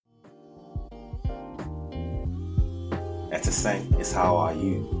APCEtiSen is how are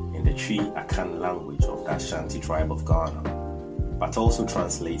you in the Tree Akan language of the Ashanti tribe of Ghana, but also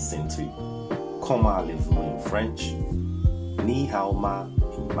translates into Comment allez-vous in French, Ni hao ma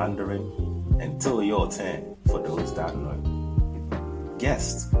in Mandarin, and Till Your Turn for those that know.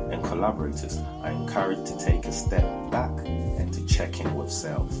 Guests and collaborators are encouraged to take a step back and to check in with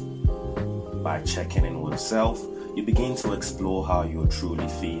self. By checking in with self, you begin to explore how you're truly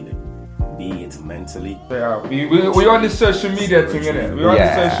feeling, be it mentally. Yeah, we on this social media thing, innit? We're on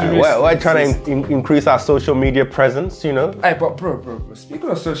the social media. We're trying to increase our social media presence, you know. Hey, but bro, speaking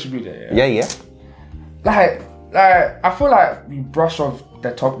of social media, Yeah. Like, I feel like we brush off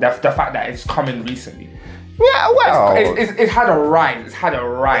the fact that it's coming recently. Yeah, well, it had a rise. It's had a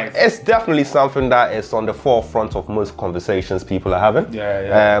rise. It's definitely something that is on the forefront of most conversations people are having.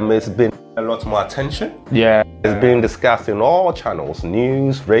 Yeah. It's been a lot more attention. Yeah. It's being discussed in all channels,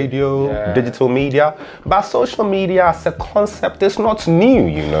 news, radio, digital media. But social media as a concept is not new,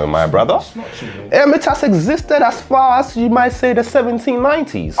 you know, my brother. It's not true. It has existed as far as, you might say, the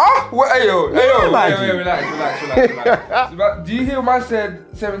 1790s. Relax. Do you hear man said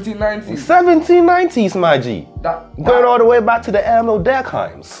 1790s? 1790s, my G. Going all the way back to the Emil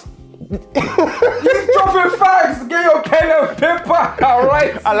Durkheim's. You're dropping facts. Get your pen and paper. All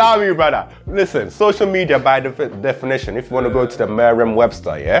right. Allow me, brother. Listen, social media by definition, if you want to go to the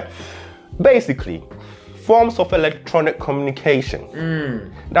Merriam-Webster, basically, forms of electronic communication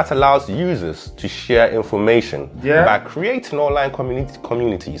that allows users to share information by creating online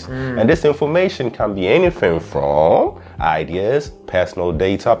communities. And this information can be anything from ideas, personal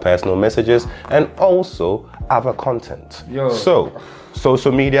data, personal messages, and also other content. So,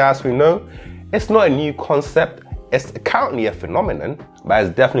 social media, as we know, it's not a new concept. It's currently a phenomenon, but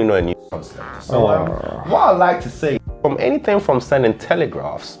it's definitely not a new concept. So what I like to say, from anything from sending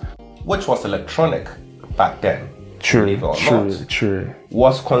telegraphs, which was electronic back then, True.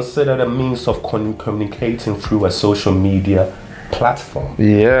 was considered a means of communicating through a social media platform.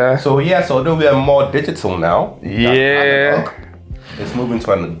 Yeah. So yes, although we are more digital now, yeah, it's moving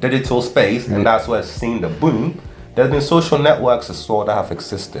to a digital space, and that's where it's seen the boom. There's been social networks as well that have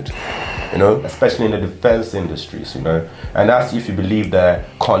existed, you know, especially in the defense industries, you know, and that's if you believe the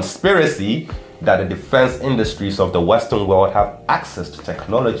conspiracy that the defense industries of the Western world have access to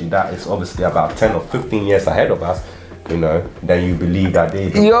technology that is obviously about 10 or 15 years ahead of us, you know, then you believe that they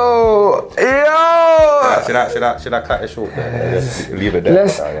do. Yo! Should I cut it short there? Just leave it there.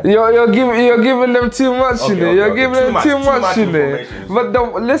 You're giving them too much, you know. You're giving them too much, you know. But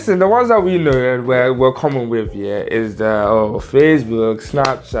the ones that we know and we're common with, is the Facebook,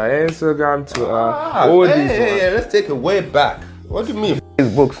 Snapchat, Instagram, Twitter, all these. Hey, let's take it way back. What do you mean?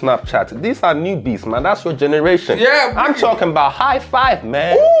 Facebook, Snapchat. These are newbies, man. That's your generation. Yeah, I'm talking about High Five,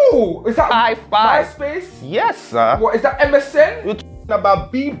 man. Ooh, is that High Five? MySpace? Yes, sir. What is that? MSN? You're talking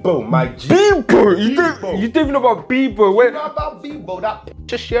about Bebo, my G. Bebo? You don't even know about Bebo? You know about Bebo, that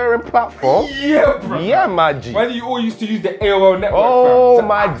picture sharing platform? Yeah, bro. Yeah, my G. When you all used to use the AOL network. Oh,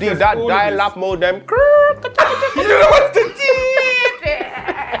 my G, that dial-up modem. You know what to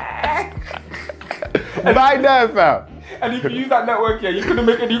do? Right there, fam. And if you use that network, you couldn't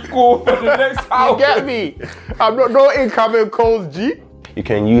make any call for the next hour. You get me? I'm not no incoming calls, G. You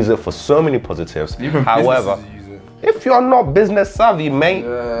can use it for so many positives. However, if you're not business savvy, mate,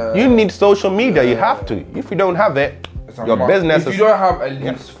 you need social media. You have to. If you don't have it, your business. If you don't have at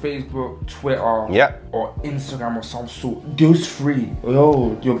least Facebook, Twitter, or Instagram or some sort, those three,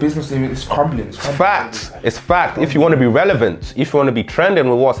 your business is crumbling. It's fact. It's fact. If you want to be relevant, if you want to be trending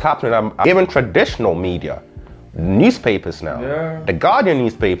with what's happening, even traditional media. Newspapers now, the Guardian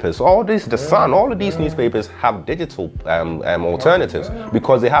newspapers, all this, the Sun, all of these newspapers have digital alternatives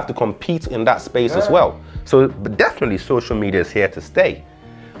because they have to compete in that space as well. So but definitely social media is here to stay.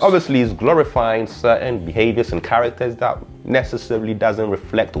 Obviously it's glorifying certain behaviors and characters that necessarily doesn't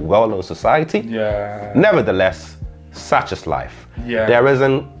reflect well on society. Nevertheless, such is life. There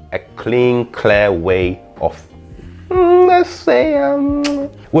isn't a clean, clear way of, let's say,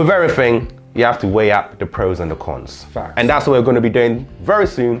 with everything. You have to weigh up the pros and the cons. Facts. And that's what we're going to be doing very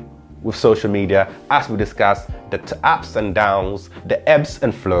soon with social media as we discuss the ups and downs, the ebbs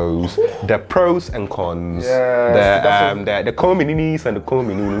and flows, the pros and cons, the comininis and the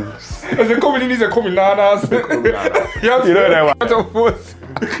cominus. The comininis and cominanas. You know that one.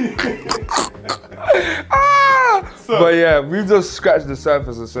 But yeah, we've just scratched the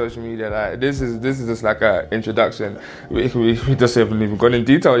surface of social media. Like this is just like an introduction. We just haven't even gone in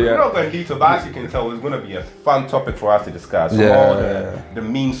detail yet. We're not going in detail, but as you can tell, it's going to be a fun topic for us to discuss. All the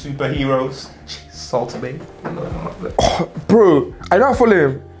mean superheroes. Salty baby. Bro, I don't follow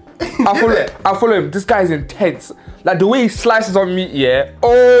him. I follow him. This guy is intense. Like the way he slices on meat, yeah.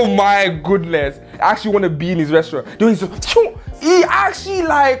 Oh my goodness! I actually want to be in his restaurant. The way he actually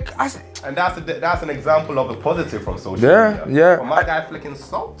like. And that's an example of a positive from social media. Yeah. From my guy flicking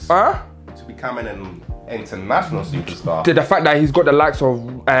socks to becoming an international superstar. The fact that he's got the likes of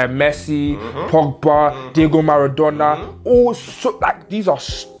Messi, Pogba, Diego Maradona, also like these are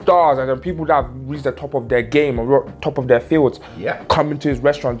stars and people that have reached the top of their game or top of their fields. Coming to his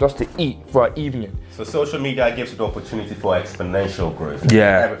restaurant just to eat for an evening. So social media gives you the opportunity for exponential growth.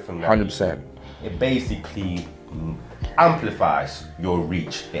 Everything 100%. It basically amplifies your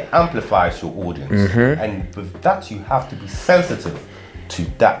reach. It amplifies your audience, and with that you have to be sensitive to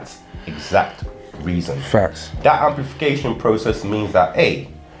that exact reason. Facts. That amplification process means that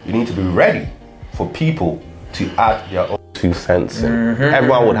you need to be ready for people to add their own 2 cents in.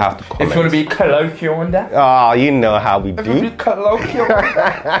 Everyone would have to comment. If you want to be colloquial on that. Oh, you know how we do. If you want to be colloquial on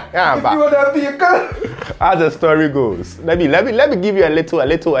that. If you want to be a as the story goes, let me give you a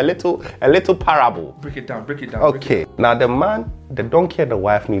little parable. Break it down. Okay. Now the donkey and the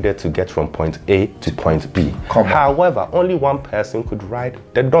wife needed to get from point A to point B. However, only one person could ride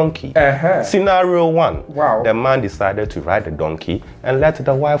the donkey. Scenario 1. Wow. The man decided to ride the donkey and let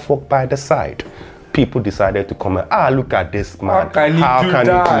the wife walk by the side. People decided to comment, look at this man. How can he do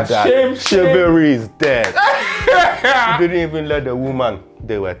that? Shame. Chivalry is dead. He didn't even let the woman,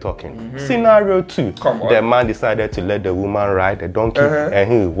 they were talking. Scenario 2, the man decided to let the woman ride the donkey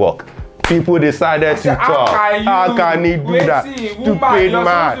and he walk. People decided to talk. How can he do that? Stupid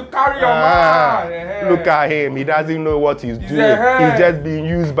man. Look at him. He doesn't know what he's doing. He's just being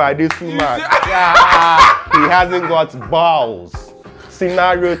used by this woman. He hasn't got balls.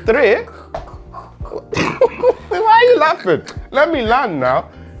 Scenario 3. Why are you laughing? Let me land now.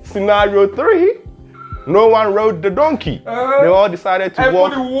 Scenario 3. No one rode the donkey. They all decided to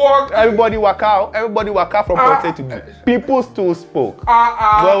walk. Everybody walk out from point A to B. People still spoke.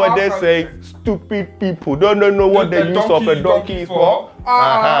 What were they saying? Stupid people. Don't know what the use of a donkey is for.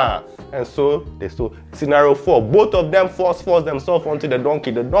 And so they still. Scenario 4. Both of them forced themselves onto the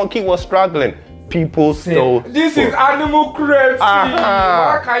donkey. The donkey was struggling. People still. This is animal cruelty.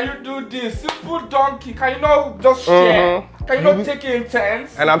 Why can you do this? Simple donkey. Can you not just share? Can you not take it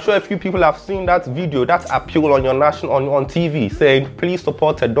intense? And I'm sure a few people have seen that video, that appeal on your on TV saying, please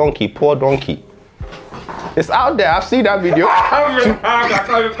support a donkey, poor donkey. It's out there. I've seen that video. I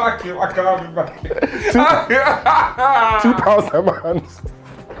can't be back here. 2,000 months.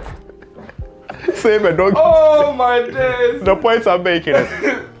 Save a donkey. Oh my days. The points I'm making is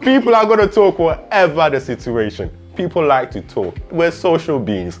people are going to talk whatever the situation. People like to talk. We're social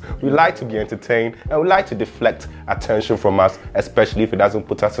beings. We like to be entertained and we like to deflect attention from us, especially if it doesn't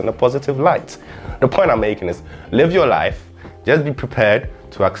put us in a positive light. The point I'm making is live your life. Just be prepared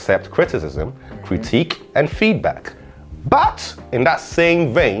to accept criticism, critique, and feedback. But in that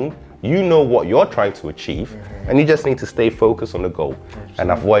same vein, you know what you're trying to achieve, and you just need to stay focused on the goal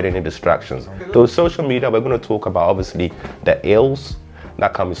and avoid any distractions. So social media, we're going to talk about obviously the ills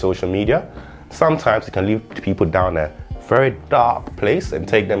that come with social media. Sometimes it can lead people down a very dark place and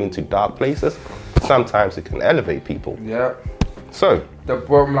take them into dark places. Sometimes it can elevate people. Yeah. So the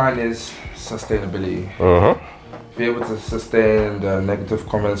bottom line is sustainability. Be able to sustain the negative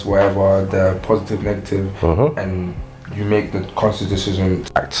comments, whatever, the positive, negative, and you make the conscious decision,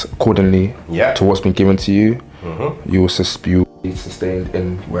 act accordingly to what's been given to you. You will be sustained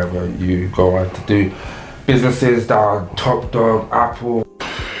in wherever you go on to do. Businesses that are top dog,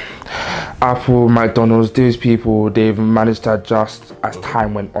 Apple, McDonald's, those people, they've managed to adjust as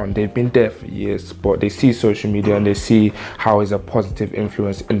time went on. They've been there for years, but they see social media and they see how it's a positive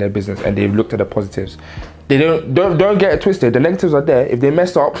influence in their business, and they've looked at the positives. They don't get it twisted. The negatives are there. If they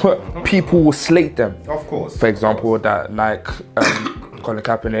mess up, people will slate them. Of course. For example, that like Colin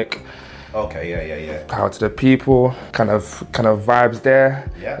Kaepernick. Okay, yeah. Power to the people, kind of vibes there.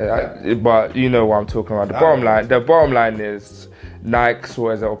 But you know what I'm talking about. The bottom line is Nike saw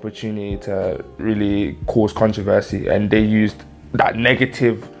as an opportunity to really cause controversy, and they used that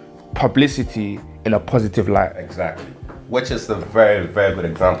negative publicity in a positive light. Exactly. Which is a very, very good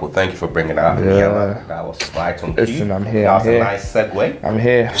example. Thank you for bringing that up. Yeah, that was right on cue. Listen, I'm here. That was a nice segue. I'm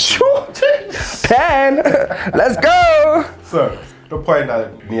here. 10. Let's go. So the point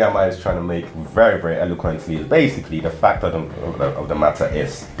that Nehemiah is trying to make very, very eloquently is basically the fact of the matter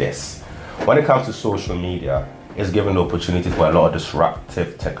is this. When it comes to social media, it's given the opportunity for a lot of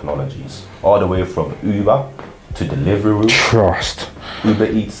disruptive technologies, all the way from Uber to Deliveroo. Trust. Uber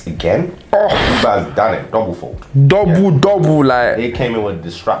Eats again. Uber has done it double-fold. Double, like. They came in with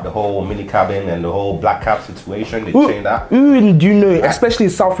disrupt the whole mini cabin and the whole black cab situation. They changed that. Do you know, especially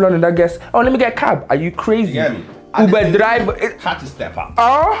in South London, that gets, oh, let me get a cab. Are you crazy? You get me? Uber driver had to step up.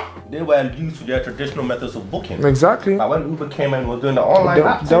 They were used to their traditional methods of booking. Exactly. But when Uber came and was doing the online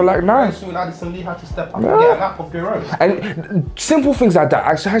app, they were like, nice. Soon Addison Lee had to step up and get an app of their own. And simple things like that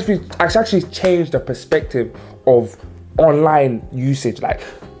actually changed the perspective of online usage. Like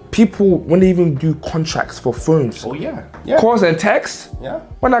people, when they even do contracts for phones. Oh yeah. Calls and texts. Yeah.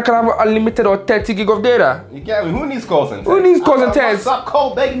 When I can have unlimited or 30 gig of data. You get me? Who needs calls and texts? Who needs calls and texts? WhatsApp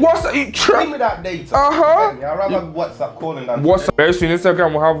call, baby. Give me that data. Uh-huh. I'd rather WhatsApp calling than WhatsApp. Very soon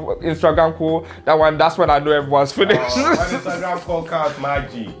Instagram will have Instagram call. That's when I know everyone's finished. When Instagram call counts, my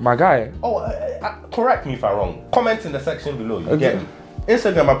G. My guy. Oh, correct me if I'm wrong. Comment in the section below. You get me?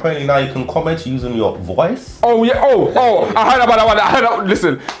 Instagram apparently now you can comment using your voice. Oh yeah. Oh. I heard about that one.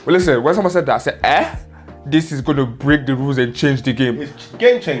 Listen. When someone said that, I said, this is gonna break the rules and change the game. It's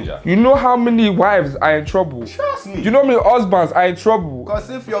game changer. You know how many wives are in trouble? Trust me. You know how many husbands are in trouble? Because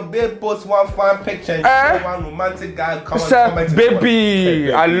if your babe posts one fine picture and one romantic guy come and comment,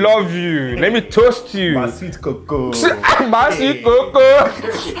 baby, I love you. Let me toast you. My sweet cocoa. My sweet cocoa.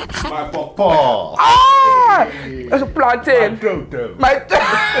 My papa. That's a plantain. My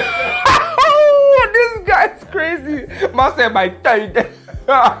this guy's crazy. Man said my third.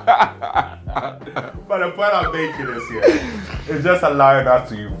 But the point I'm making is here is just allowing us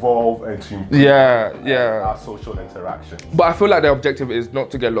to evolve and to improve our social interaction. But I feel like the objective is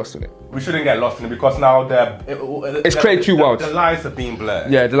not to get lost in it. We shouldn't get lost in it because now it's created two worlds. The lines are being blurred.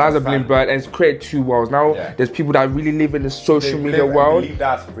 Yeah, the lines are being blurred, and it's created two worlds. Now there's people that really live in the social media world. Believe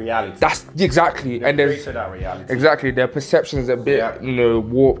that's reality. That's exactly, and there's that reality. Exactly, their perceptions are a bit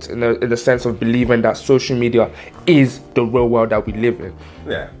warped in the sense of believing that social media is the real world that we live in.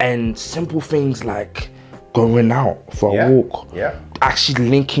 Yeah. And simple things like going out for a walk, actually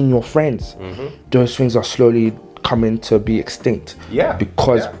linking your friends, those things are slowly coming to be extinct.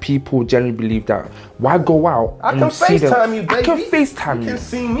 Because people generally believe that why go out and see them? You, baby. I can FaceTime you. You can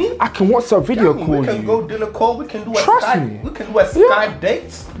see me. I can WhatsApp video call you. We can go dinner call. We can do a Skype. We can do a Skype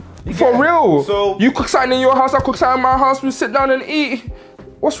date. For real. So you cook something in your house, I cook something in my house. We sit down and eat.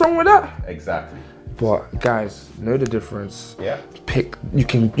 What's wrong with that? Exactly. But guys, know the difference. Pick. You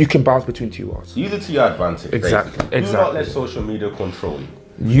can bounce between two worlds. Use it to your advantage. Exactly. Do not let social media control you.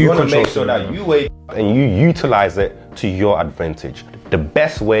 You want to make sure that you wake up and you utilize it to your advantage. The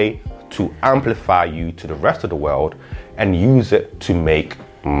best way to amplify you to the rest of the world and use it to make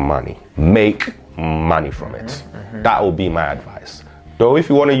money. Make money from it. That will be my advice. Though if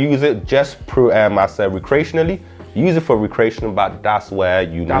you want to use it just recreationally, use it for recreation, but that's where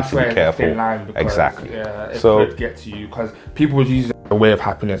you need to be careful. Exactly. It could get to you because people use it as a way of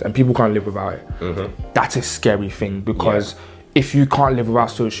happiness and people can't live without it. That's a scary thing because if you can't live without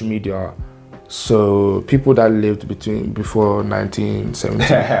social media, so people that lived before 1970,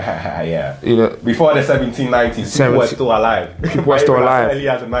 you know, before the 1790s, people were still alive. People were still alive. Early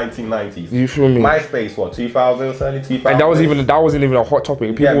as the 1990s. You feel me? MySpace, what, 2000s, early 2000s? And that wasn't even a hot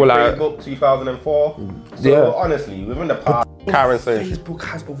topic. People were like, Facebook, 2004. So honestly, within the past, Facebook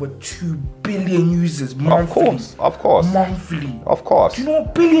has over 2 billion users monthly. Of course. Monthly. Of course. Do you know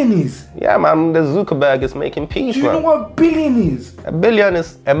what billion is? Yeah, man. The Zuckerberg is making peace. Do you know what billion is? A billion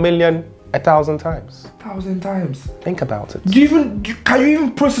is a million 1,000 times. 1,000 times. Think about it. Can you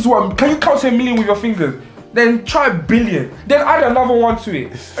even process one? Can you count a million with your fingers? Then try a billion. Then add another one to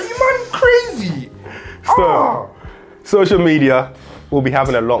it. Are you man crazy? So, social media. We'll be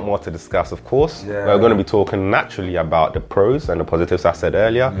having a lot more to discuss, of course. We're going to be talking naturally about the pros and the positives I said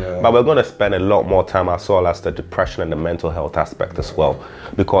earlier, but we're going to spend a lot more time as well as the depression and the mental health aspect as well,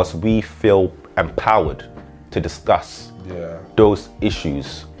 because we feel empowered to discuss those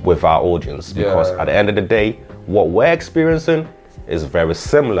issues with our audience, because at the end of the day, what we're experiencing is very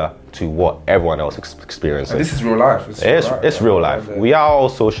similar to what everyone else is experiencing. And this is real life. It's real life. We are all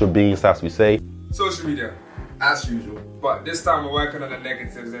social beings, as we say. Social media, as usual. But this time we're working on the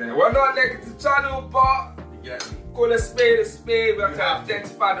negatives in it. We're not a negative channel, but call a spade a spade. We have to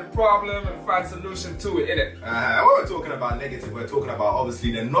identify the problem and find a solution to it, innit? When we're talking about negative, we're talking about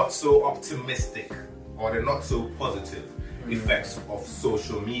obviously the not so optimistic or the not so positive effects of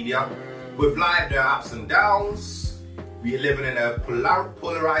social media. With life, there are ups and downs. We're living in a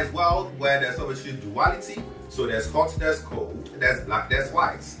polarized world where there's obviously duality. So there's hot, there's cold, there's black, there's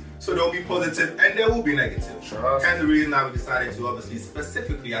white. So there will be positive and there will be negative. Hence the reason now we decided to obviously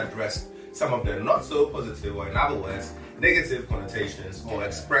specifically address some of the not so positive, or in other words, negative connotations or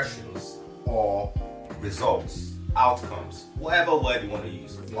expressions or results outcomes, whatever word you want to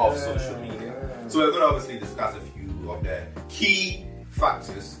use, of social media. So we're going to obviously discuss a few of the key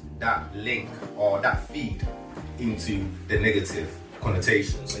factors that link or that feed into the negative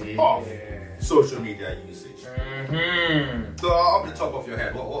connotations of social media usage. So off the top of your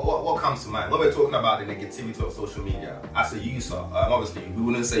head, what comes to mind when we're talking about the negativity of social media as a user? Obviously, we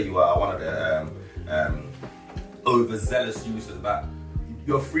wouldn't say you are one of the overzealous users, but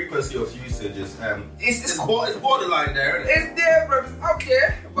your frequency of usage is it's borderline there, isn't it? It's there, bro. It's out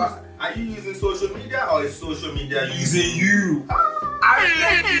there. But are you using social media or is social media using you? I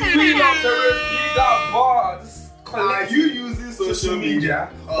think we have to repeat that bar. Are you using social media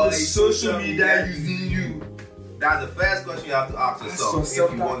or is social media using you? That's the first question you have to ask yourself if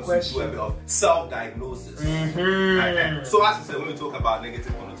you want to do a bit of self-diagnosis. So as I said, when we talk about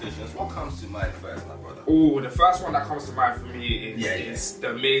negative connotations, what comes to mind first, my brother? Oh, the first one that comes to mind for me is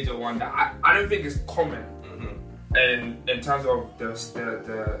the major one that I don't think is common. And in terms of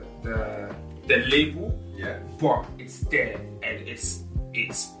the label, but it's there and it's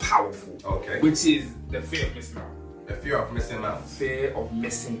powerful. Okay. Which is the fear of missing out. The fear of missing out. Fear of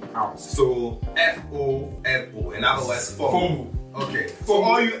missing out. So FOMO, in other words, FOMO. Okay. FOMO. So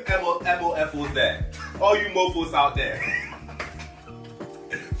all you MOFOs there, all you mofos out there,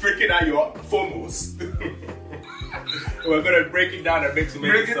 freaking out your FOMOs. We're gonna break it down a bit to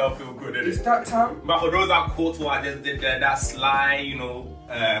make yourself feel good. Is that time? But for those that caught what I just did there, that sly,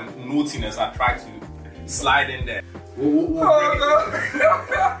 naughtiness, I tried to slide in there. We'll bring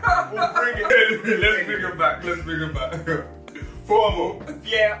it. Let's bring it back. FOMO,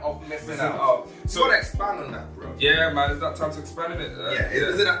 fear of missing out. So let's expand on that, bro. Yeah, man. Is that time to expand on it? Is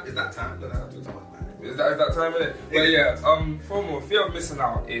that time? Is that time in it? But yeah, FOMO, fear of missing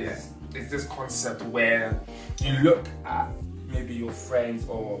out is this concept where you look at maybe your friends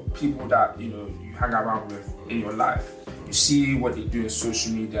or people that you hang around with in your life. You see what they do on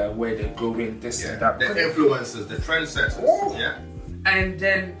social media, where they're going, this and that. The influencers, the trendsetters. And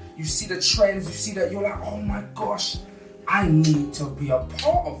then you see the trends, you see that you're like, oh my gosh, I need to be a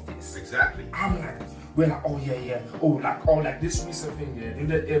part of this. Exactly. We're like, oh yeah. Like this recent thing,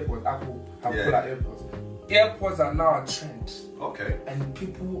 the AirPods, Apple have put out AirPods. AirPods are now a trend. Okay. And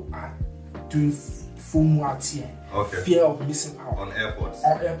people are doing FOMO out here. Okay. Fear of missing out. On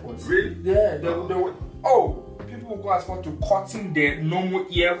AirPods. Really? Yeah. People go as far to cutting their normal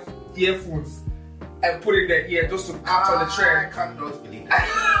earphones and putting their ear just to catch on the trend. I can't believe that.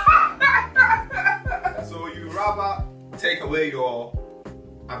 So you rather take away your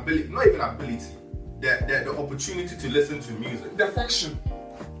ability, not even ability, the opportunity to listen to music. The function.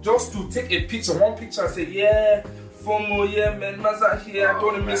 Just to take a picture, one picture and say, FOMO, man, man's out here, I don't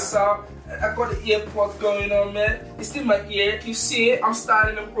want to miss out. I got the AirPods going on, man. It's in my ear, you see it, I'm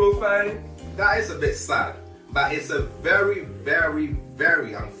starting a profile. That is a bit sad, but it's a very, very,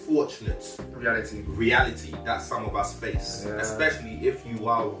 very unfortunate reality that some of us face, especially if you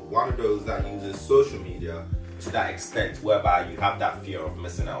are one of those that uses social media to that extent whereby you have that fear of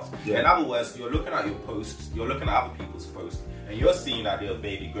missing out. In other words, you're looking at your posts, you're looking at other people's posts, and you're seeing that they're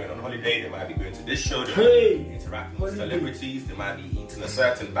maybe going on holiday, they might be going to this show, they might be interacting with celebrities, they might be eating a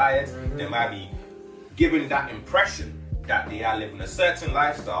certain diet, they might be giving that impression that they are living a certain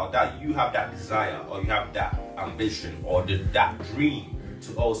lifestyle, that you have that desire or you have that ambition or that dream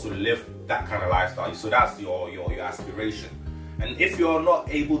to also live that kind of lifestyle. So that's your aspiration. And if you're not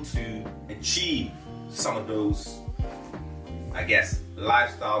able to achieve some of those, I guess,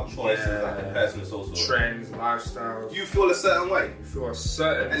 lifestyle choices that the person is also trends, lifestyles, you feel a certain way. You feel a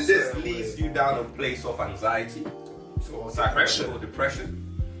certain and this leads you down a place of anxiety or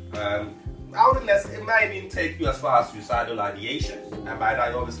depression. It might even take you as far as suicidal ideation, and by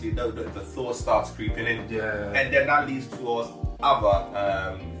that obviously the thought starts creeping in, and then that leads towards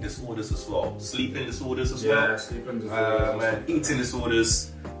other disorders as well, sleeping disorders as well, eating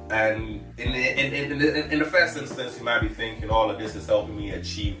disorders. And in the first instance, you might be thinking all of this is helping me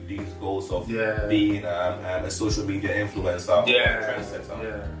achieve these goals of being a social media influencer or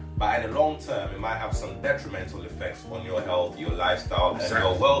trendsetter. But in the long term, it might have some detrimental effects on your health, your lifestyle, and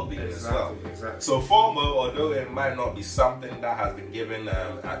your well-being as well. So FOMO, although it might not be something that has been given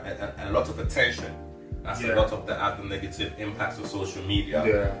a lot of attention, that's a lot of the other negative impacts of social media.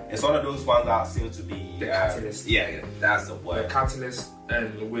 It's one of those ones that seems to be the catalyst. That's the word. The catalyst,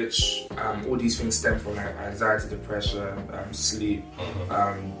 in which all these things stem from, like anxiety, depression, sleep,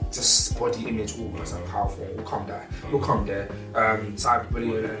 just body image. Oh, because I'm powerful. We'll come there.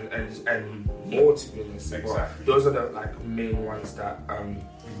 Cyberbullying and more, to be honest. But those are the main ones that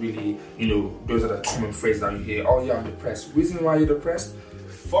really, those are the common phrases that you hear. Oh yeah, I'm depressed. Reason why you're depressed?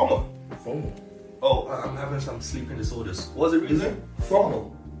 FOMO. Oh, I'm having some sleeping disorders. What's the reason?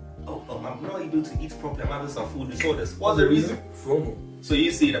 FOMO. Oh, I'm not able to eat properly. I'm having some food disorders. What's the reason? FOMO. So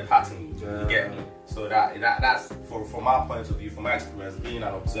you see the pattern, you get me? So that's from our point of view, from my experience, being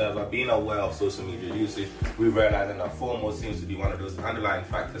an observer, being aware of social media usage, we realize that FOMO seems to be one of those underlying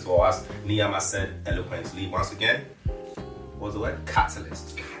factors, or as Niyama said eloquently, once again, what's the word?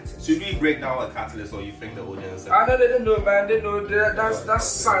 Catalyst. Should we break down what catalyst, or you think the audience? I know they don't know, man. They know that's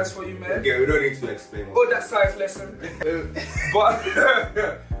science for you, man. Okay, we don't need to explain. That's science lesson.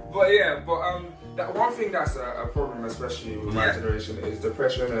 That one thing that's a problem, especially with my generation, is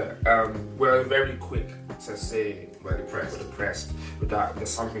depression. We're very quick to say we're depressed, with that there's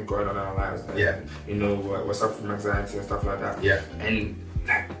something going on in our lives. We're suffering from anxiety and stuff like that. Yeah. And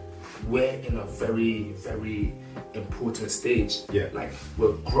like we're in a very, very important stage. Yeah. Like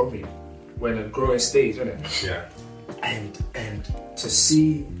we're growing. We're in a growing stage, isn't it? Yeah. And to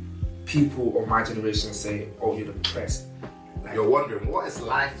see people of my generation say, "Oh, you're depressed." You're wondering what is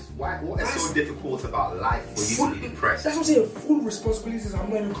life? What is so difficult about life for you to be depressed? That's what I'm saying. Full responsibilities. I'm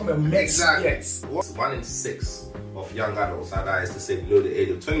not even becoming a mess yet. What's 1 in 6 of young adults, that is to say below the age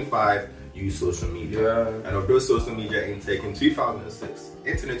of 25, use social media? Yeah. And of those social media intake in 2006,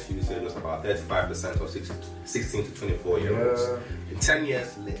 internet usage was about 35% of 16 to 24 year olds. In 10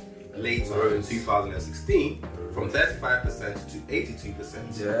 years later, in 2016, from 35% to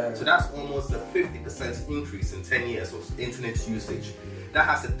 82%. Yeah. So that's almost a 50% increase in 10 years of internet usage. That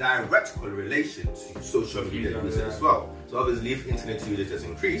has a direct correlation to social media usage as well. So obviously, if internet usage has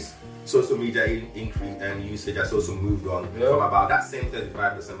increased, social media increase and usage has also moved on from about that same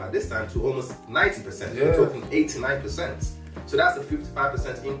 35% by this time to almost 90%. We're talking 89%. So that's a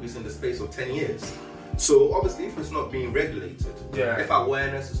 55% increase in the space of 10 years. So obviously, if it's not being regulated, if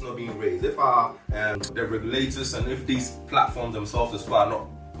awareness is not being raised, if the regulators and if these platforms themselves as well are not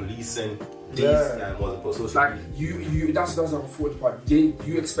policing these what's it called, social media. That's the unfortunate part.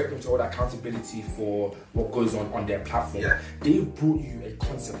 You expect them to hold accountability for what goes on their platform. Yeah. They've brought you a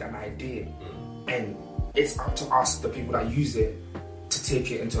concept, an idea, and it's up to us, the people that use it, to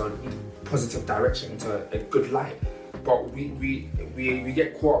take it into a positive direction, into a good light. But we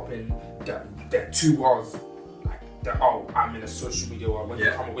get caught up in that 2 worlds, like that. Oh, I'm in a social media world. When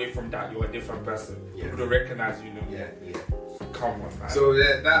you come away from that, you're a different person. People don't recognize you. Come on, man. So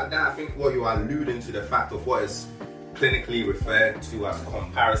that I think what you are alluding to, the fact of what is clinically referred to as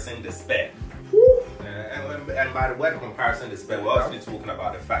comparison despair. And by the word comparison despair, we're actually talking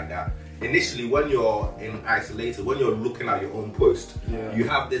about the fact that initially, when you're in isolated, when you're looking at your own post, you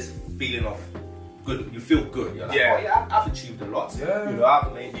have this feeling of good. You feel good. You're like, oh yeah, I've achieved a lot.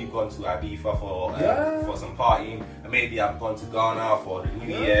 I've maybe gone to Ibiza for some partying, and maybe I've gone to Ghana for the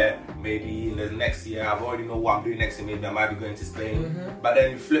new year. Maybe in the next year, I've already know what I'm doing next year. Maybe I might be going to Spain. But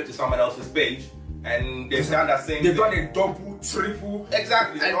then you flip to someone else's page, and they've done that same. They've done a double, triple.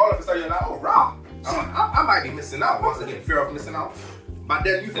 Exactly, and all of a sudden you're like, oh, wow, I might be missing out. Once again, fear of missing out. But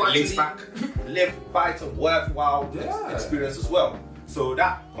then you finally live quite a worthwhile experience as well. So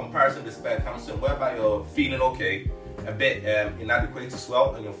that comparison despair comes in, whereby you're feeling a bit inadequate as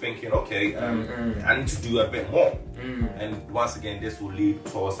well, and you're thinking, I need to do a bit more. And once again, this will lead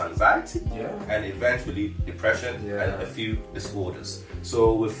towards anxiety and eventually depression and a few disorders.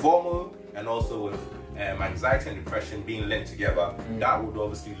 So with FOMO and also with anxiety and depression being linked together, that would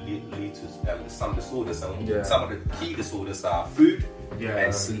obviously lead to some disorders. And some of the key disorders are food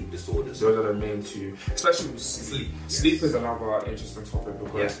and sleep disorders. Those are the main two, especially with sleep. Sleep is another interesting topic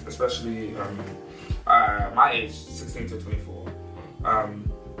because, especially my age, 16 to 24,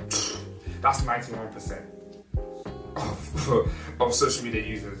 that's 91% of social media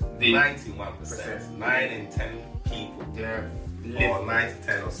users. 91%, 9 in 10 people. Or 9 to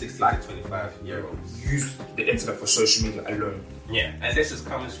 10 or 16 to 25 year olds use the internet for social media alone. And this is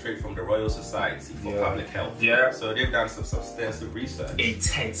coming straight from the Royal Society for Public Health. So they've done some substantive research.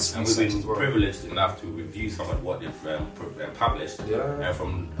 Intense and research. We've been privileged enough to review some of what they've published. And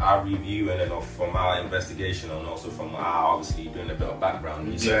from our review and then from our investigation and also from our obviously doing a bit of background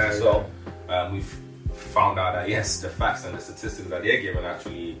research as well, we've found out that the facts and the statistics that they're given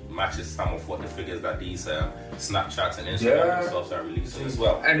actually matches some of what the figures that these Snapchats and Instagram themselves are releasing as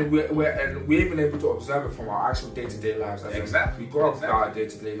well. And we're even able to observe it from our actual day-to-day lives. We go up our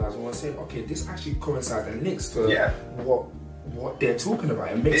day-to-day lives and we're saying, okay, this actually coincides and links to what they're talking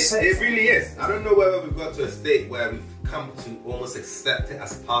about. It makes sense. It really is. I don't know whether we've got to a state where we've come to almost accept it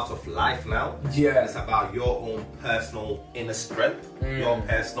as part of life now. It's about your own personal inner strength, your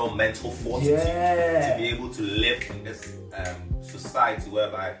personal mental fortitude to be able to live in this society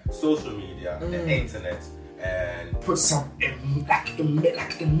whereby social media, the internet, put some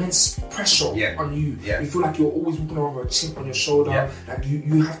immense pressure on you. You feel like you're always walking around with a chip on your shoulder. Like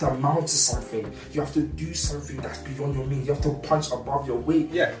you have to amount to something. You have to do something that's beyond your means. You have to punch above your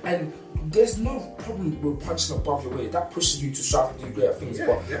weight. And there's no problem with punching above your weight. That pushes you to strive to do greater things.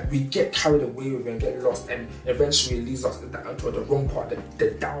 But we get carried away with it and get lost, and eventually it leads us to the wrong part,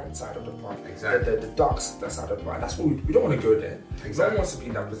 the downside of the part, the dark side of the part. That's what we don't want to go there. No one wants to be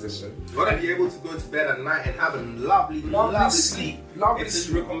in that position. You want to be able to go to bed at night and have a lovely sleep. It's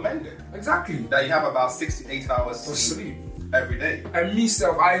recommended. Exactly. That you have about 6 to 8 hours sleep every day. And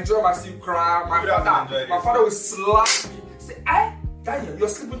myself, I enjoy my sleep. Cry. My father will slap me. Say, Daniel, you're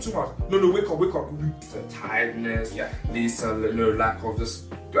sleeping too much. No, wake up. The tiredness, this lack of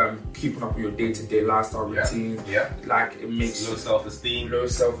just keeping up with your day-to-day lifestyle routines. Like it makes low self-esteem,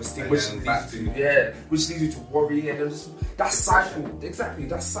 which leads you to worry, and then just that cycle. Exactly,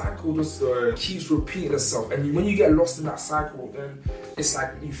 that cycle just keeps repeating itself. And when you get lost in that cycle, then it's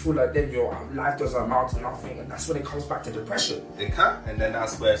like you feel like then your life doesn't amount to nothing, and that's when it comes back to depression. It can, and then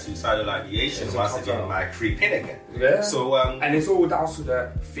that's where suicidal ideation once again might creep in again. So and it's all down to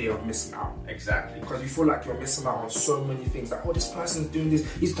the fear of missing out. Exactly, because you feel like you're missing out on so many things. Like, this person's doing this.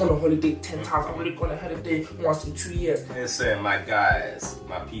 He's gone on holiday 10 times. I've only gone on holiday once in 2 years. Listen, my guys,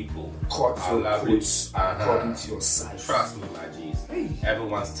 my people, according to your size. Trust me, my G's.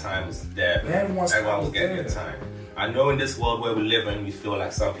 Everyone's time is there. Everyone's getting their time. I know in this world where we live in, we feel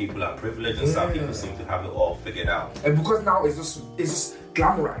like some people are privileged and some people seem to have it all figured out. And because now it's just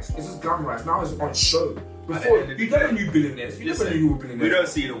glamorized. Now it's on show. Before, you never knew billionaires. You never knew you were billionaires. We don't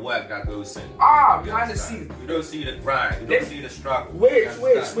see the work that goes in. Behind the scenes. We don't see the grind. We don't see the struggle. Wait.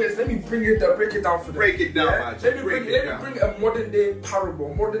 Let me break it down for them. Break it down, man. Let me bring a modern day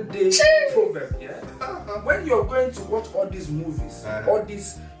parable, modern day proverb. When you're going to watch all these movies, all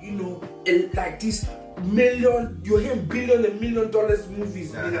these, like these you're hearing $billion and $1 million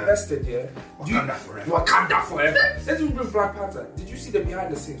movies being invested, Wakanda forever. Let's even bring Black Panther. Did you see the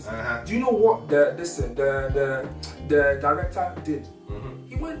behind the scenes? Do you know what the director did?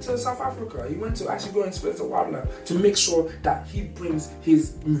 He went to South Africa. He went to actually go and spend a wildlife to make sure that he brings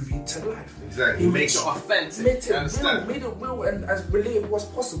his movie to life. Exactly. He makes it authentic. Made it real and as relatable as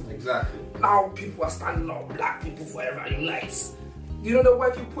possible. Exactly. Now people are standing up. Black people forever unite. You know the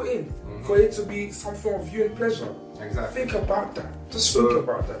work you put in for it to be something of viewing pleasure. Exactly. Think about that. Think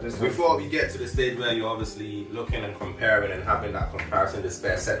about that. Before we get to the stage where you're obviously looking and comparing and having that comparison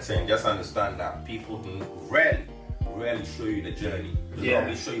despair sets in, just understand that people rarely show you the journey. They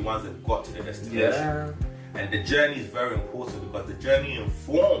normally show you once they've got to the destination. And the journey is very important because the journey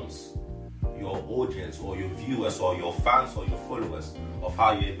informs your audience or your viewers or your fans or your followers of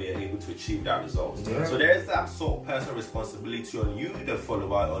how you'll be able to achieve that result. So there's that sort of personal responsibility on you, the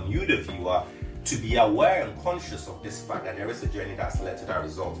follower, on you, the viewer, to be aware and conscious of this fact that there is a journey that's led to that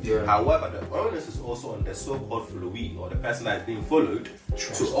result. However, the onus is also on the so-called followee or the person that is being followed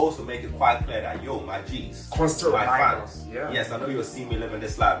to also make it quite clear that, my G's, my fans. Yes, I know you'll see me living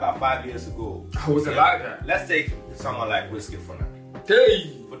this life. About 5 years ago, I was like that. Let's take someone like Whiskey for now.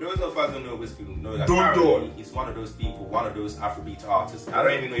 For those of us who know Whiskey, know that he's one of those people, one of those Afrobeat artists. I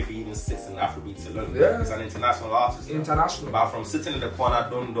don't even know if he even sits in Afrobeats alone. He's an international artist. International. But from sitting in the corner,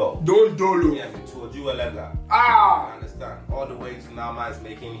 Dondolo. To Ojuelega. I understand. All the way to now, man's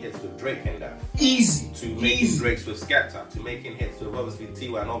making hits with Drake and that. Easy. To making Drakes with Skepta. To making hits with obviously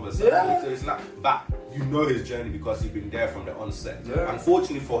Tiwa and others. So it's not. But you know his journey because you've been there from the onset.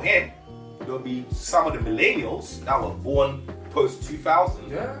 Unfortunately for him, there'll be some of the millennials that were born post 2000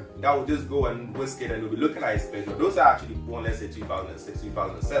 that will just go and whisk it and they'll be looking at his page. But those are actually born, let's say 2006,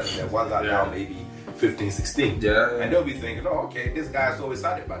 2007. The ones that are now maybe 15, 16. And they'll be thinking, okay, this guy's always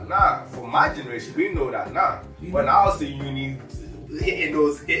had it. But for my generation, we know that when I was in uni,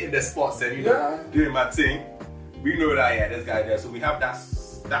 hitting the spots and doing my thing, we know that this guy there. So we have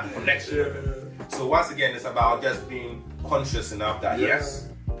that connection. So once again, it's about just being conscious enough that yes,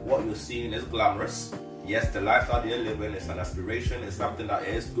 what you're seeing is glamorous. Yes, the lifestyle they're living is an aspiration. It's something that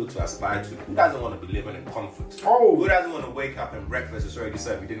is good to aspire to. Who doesn't want to be living in comfort? Who doesn't want to wake up and breakfast is already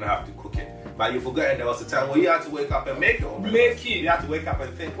served? You didn't have to cook it. But you're forgetting there was a time where you had to wake up and make it. You had to wake up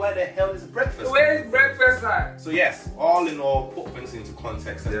and think, where the hell is breakfast? Where's breakfast at? So yes, all in all, put things into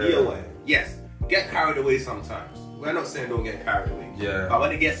context and be aware. Yes, get carried away sometimes. We're not saying don't get carried away. But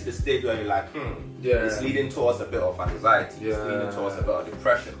when it gets to the stage where you're like, it's leading towards a bit of anxiety. It's leading towards a bit of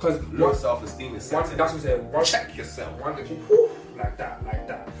depression. Because low self-esteem is setting. That's what I'm saying. Check yourself. Like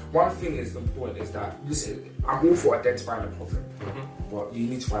that. One thing is important is that, listen, I'm all for identifying the problem, but you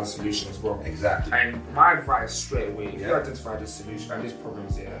need to find a solution as well. Exactly. And my advice straight away, if you identify this solution and these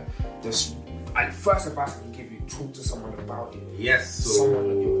problems, first advice I can give you, talk to someone about it. Yes, so Someone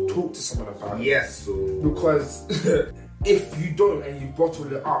that you would talk to someone about it. yes, so Because if you don't and you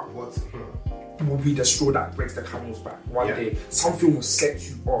bottle it up, what will be the straw that breaks the camel's back? One day, something will set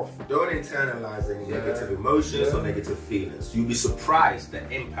you off. don't internalize any negative emotions or negative feelings. You'll be surprised the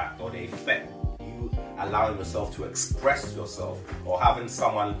impact or the effect you allowing yourself to express yourself or having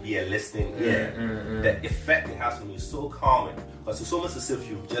someone be a listening ear. The effect it has on you is so calming, because it's almost as if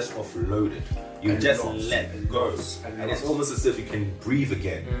you've just offloaded. You just let go, and it's almost as if you can breathe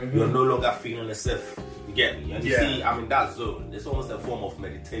again. You're no longer feeling as if, you get me? And you see, I'm in that zone. It's almost a form of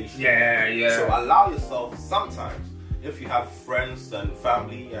meditation. So allow yourself sometimes, if you have friends and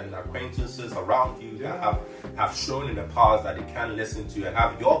family and acquaintances around you that have shown in the past that they can listen to and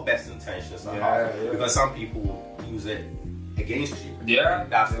have your best intentions at heart, because some people use it against you.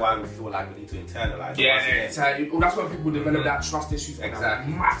 That's why we feel like we need to internalize. That's when people develop that trust issues.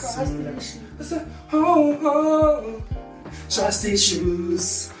 Exactly. Massive. Trust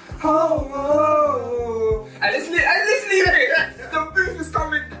issues. And let's leave it. The booth is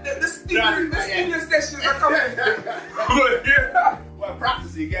coming. The studio sessions are coming. We're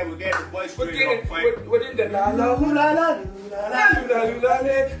practicing again. We're getting the voice straight on point. We're in the la la la la la la la.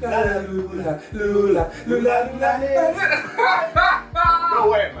 Don't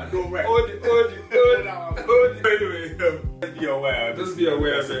worry, man. Don't worry. Hold it. Anyway, just be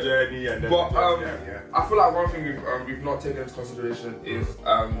aware of the journey. And then I feel like one thing we've not taken into consideration is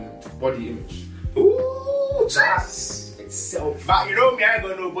body image. Ooh, That's itself. But you know me, I ain't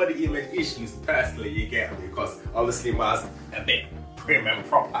got no body image issues personally, you get me? Because obviously mine's a bit prim and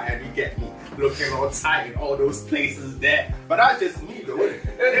proper, and you get me looking all tight in all those places there. But that's just me though. Even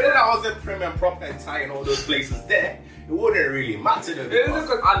if I wasn't prim and proper and tight in all those places there, it wouldn't really matter though. Because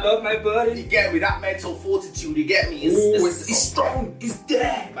I love my body. You get me? That mental fortitude, you get me? It's strong. It's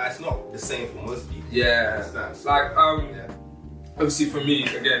there. But it's not the same for most people. Like obviously for me,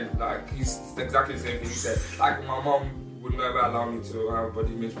 again, like he's exactly the same thing he said. Like my mom would never allow me to have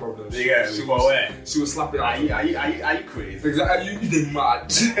body image problems. She will slap it out. Are you crazy? Exactly. You mad.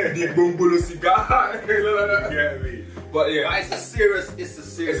 The bombolo cigar. You get me? But but it's a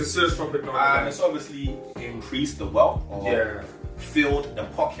serious topic now. And it's obviously increased the wealth or filled the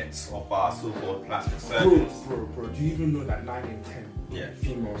pockets of our so-called plastic surgeons. Bro, do you even know that 9 in 10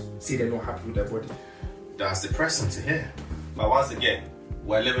 females say they're not happy with their body? That's depressing to hear. But once again,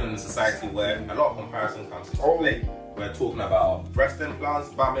 we're living in a society where a lot of comparison comes into play. We're talking about breast implants,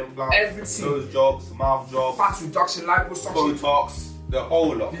 bum implants, everything, nose jobs, mouth jobs, fat reduction, liposuction, Botox, the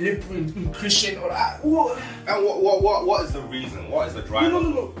whole lot, lip increasing, all that. And what is the reason? What is the driver?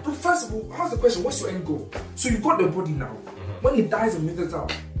 No. But first of all, how's the question? What's your end goal? So you've got the body now. When it dies and withers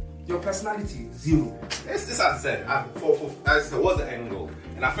out, your personality is zero. This as I said, as it was the end goal.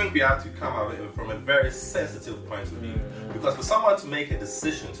 And I think we have to come at it from a very sensitive point of view. Because for someone to make a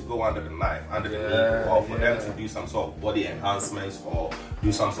decision to go under the knife, under the needle, or for them to do some sort of body enhancements or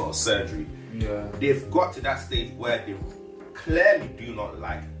do some sort of surgery, they've got to that stage where they clearly do not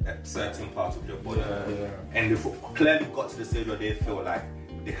like a certain part of their body. And they've clearly got to the stage where they feel like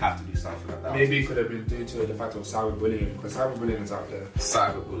they have to do something about it. Maybe it could have been due to the fact of cyberbullying, because cyberbullying is out there.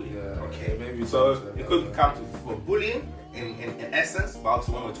 Cyberbullying. Okay. Maybe so it could come to bullying in essence, but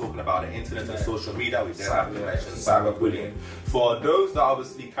also when we're talking about the internet and social media, we then have to mention cyberbullying. For those that are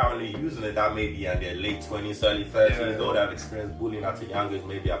obviously currently using it, that may be in their late 20s, early 30s, or that have experienced bullying at a young age,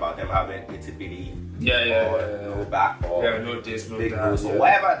 maybe about them having itty bitty no back or no this, no big that, nose or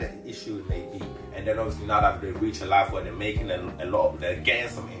whatever the issue may be. And then obviously now that they reach a life where they're making a lot, they're getting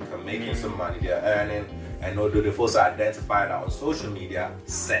some income, making some money, they're earning, and although they've also identified that on social media,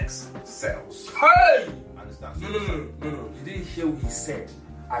 sex sells. Hey! Understand? No. You didn't hear what he said.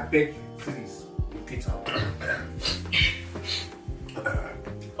 I beg you, please repeat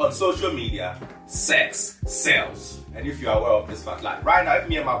on social media, sex sells. And if you're aware of this fact, like right now, if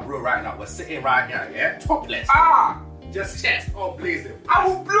me and my bro right now, we're sitting right here, topless. Just chest all blazing. I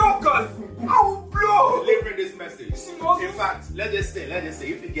will blow, cuz. I will blow. Delivering this message. In fact, let's just say,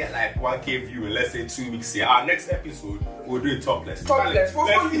 if we get like 1K view in let's say 2 weeks here, our next episode we'll do it topless. Topless for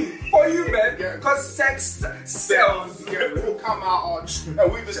you, man. Cause sex sells. We'll come out and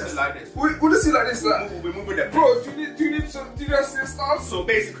we'll just sit like this. We'll just sit like this. We're moving the bro. Do you need to start? So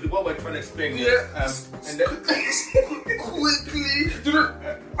basically, what we're trying to explain is, and then quickly,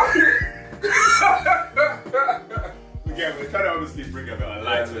 Again, we're trying to obviously bring a bit of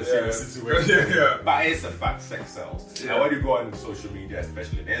light to a serious situation. But it's a fact, sex sells. And when you go on social media,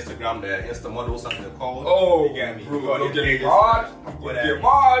 especially the Instagram, the Insta models, something they're called. Oh, you get me? Bro, you got don't get pages mad. I'm gonna get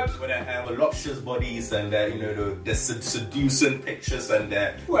mad. With their voluptuous bodies and the seducing pictures and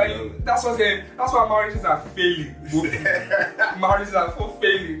that's what I'm saying. That's why marriages are failing. Marriages are for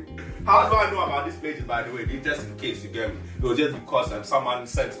failing. How do I know about these pages, by the way? Just in case you get me. It was just because someone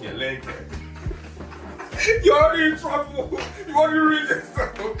sent me a link. You're already in trouble. You want to read this?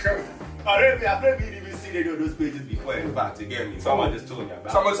 Okay. I've never even seen any of those pages before. In fact, you get me. Someone just told me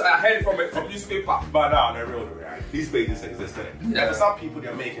about it. I heard it from newspaper. But no, they're real, right? These pages exist. And for some people,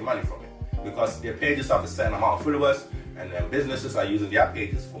 they're making money from it because their pages have a certain amount of followers, and then businesses are using their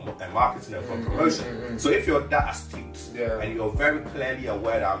pages for marketing and for promotion. So if you're that astute and you're very clearly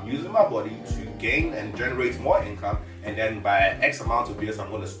aware that I'm using my body to gain and generate more income, and then by X amount of years I'm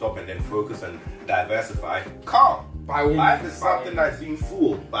going to stop and then focus and diversify, calm. Life is something that's being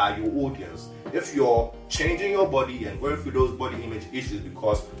fooled by your audience. If you're changing your body and going through those body image issues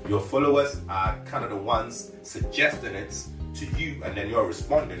because your followers are kind of the ones suggesting it to you and then you're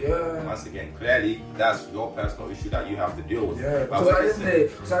responding, once again, clearly that's your personal issue that you have to deal with. Because at the end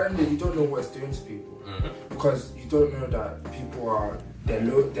of the day, you don't know what it's doing to people. Because you don't know that people are,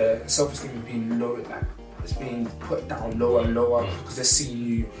 their self-esteem is being lowered, like it's being put down lower and lower because they're seeing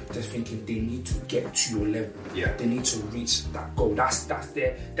you, they're thinking they need to get to your level. They need to reach that goal. That's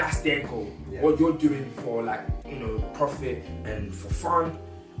their goal. What you're doing for profit and for fun,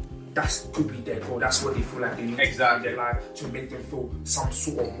 that could be their goal. That's what they feel like they need to do in their life to make them feel some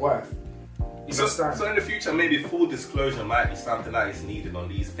sort of worth. So in the future, maybe full disclosure might be something that is needed on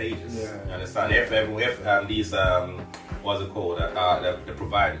these pages. You understand? If these what's it called? The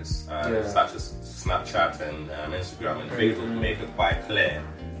providers such as Snapchat and Instagram and Facebook make it quite clear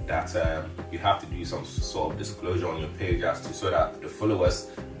that you have to do some sort of disclosure on your page so that the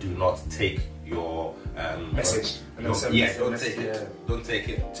followers do not take your message. Don't take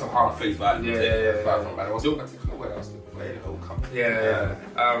it to harm face value. Where else?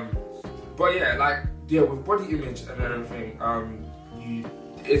 With body image and everything,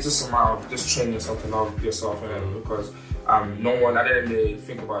 it's just a matter of just training yourself to love yourself, and because no one, at the end of the day,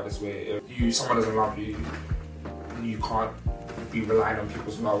 think about it this way: if someone doesn't love you, you can't be relying on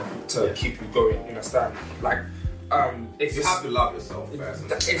people's love to keep you going. You understand? You have to love yourself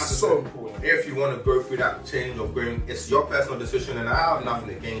first. It's so important. If you want to go through that change of going, it's your personal decision, and I have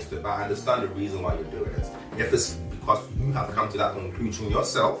nothing against it, but I understand the reason why you're doing it. If it's because you have come to that conclusion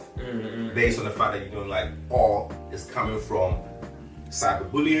yourself, based on the fact that you don't like, or it's coming from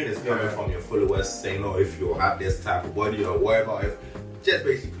cyberbullying, it's coming from your followers saying, if you have this type of body or whatever, just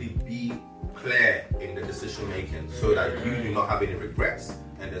basically be clear in the decision making so that you do not have any regrets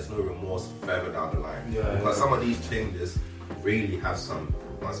and there's no remorse further down the line. Because some of these changes really have some,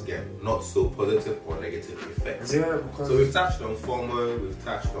 once again, not so positive or negative effects. So we've touched on FOMO, we've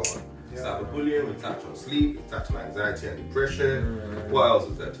touched on cyberbullying, we've touched on sleep, we've touched on anxiety and depression. What else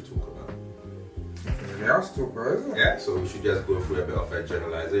is there to talk about? Yeah, so we should just go through a bit of a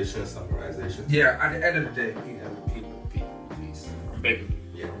generalization, summarization. At the end of the day, people, please, I'm begging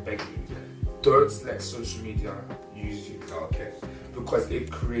you. Don't let social media use you. Because it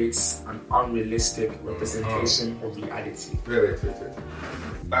creates an unrealistic representation of reality. Wait.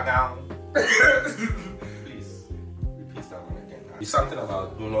 Back down. Please, repeat that one again. It's something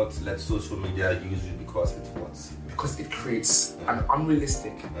about do not let social media use you because it what? Because it creates an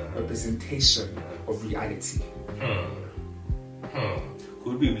unrealistic representation of reality.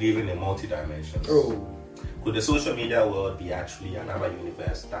 Could we live in a multi-dimensions? Could the social media world be actually another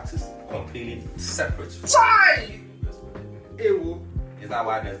universe that is completely separate? Is that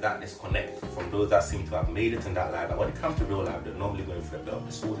why there's that disconnect from those that seem to have made it in that life? And when it comes to real life, they're normally going through a bit of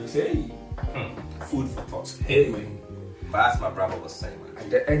disorders. Food for thought. But as my brother was saying,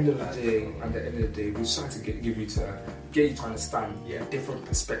 at the end of the day, we try to get you to understand different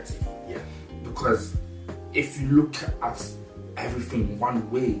perspective. Because if you look at everything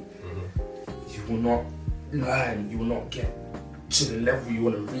one way, you will not learn, you will not get to the level you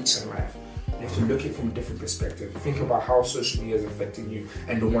want to reach in life. You have to look at it from a different perspective. Think about how social media is affecting you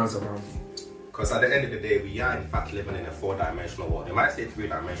and the ones around you. Because at the end of the day, we are in fact living in a 4-dimensional world. They might say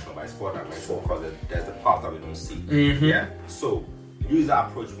 3-dimensional, but it's 4-dimensional because there's the part that we don't see. So use that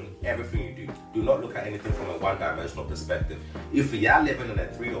approach in everything you do. Do not look at anything from a 1-dimensional perspective. If we are living in a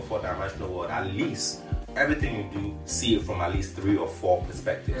 3 or 4-dimensional world, at least everything you do, see it from at least 3 or 4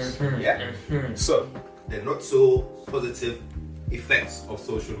 perspectives. So the not so positive effects of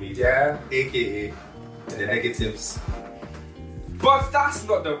social media, aka the negatives. But that's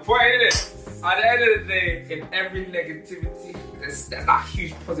not the point, is it? At the end of the day, in every negativity, there's that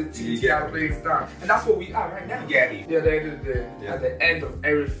huge positivity that brings down. And that's what we are right now. Yeah. At the end of the day, at the end of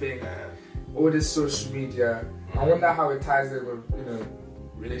everything, all this social media, I wonder how it ties in with,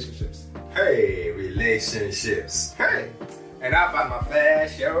 relationships. Hey, relationships. Hey. And I've had my fair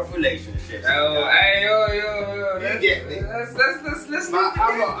share of relationships. Oh, hey, yo. You get me? Let's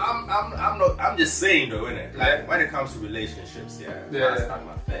I'm just saying though, innit? Like when it comes to relationships, I've had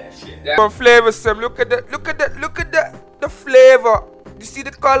my fair share. Yeah. Flavor, Sam. Look at the flavor. You see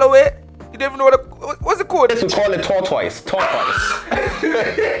the colorway? You don't even know what's it called? We call it tortoise.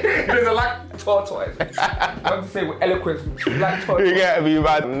 It doesn't like tortoise. I want to say with eloquence, like tortoise. You get me,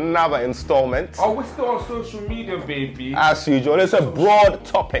 man? Another installment. Oh, we're still on social media, baby. As usual, it's a broad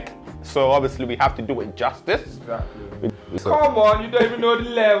topic, so obviously we have to do it justice. Exactly. Come on, you don't even know the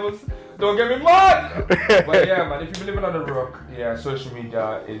levels. Don't get me mad. But yeah, man, if you're living on the rock, social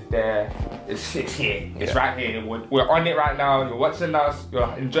media is there. It's here. It's right here. We're on it right now. You're watching us.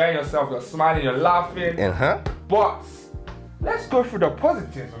 You're enjoying yourself. You're smiling. You're laughing. But let's go through the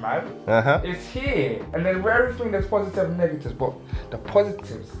positives, man. It's here, and then everything there's positive and negatives. But the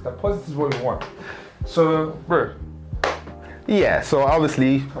positives is what we want. So, bro. Yeah, so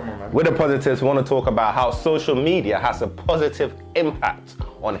obviously, Come on, man. with the positives, we want to talk about how social media has a positive impact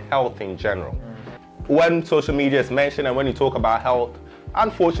on health in general. When social media is mentioned and when you talk about health,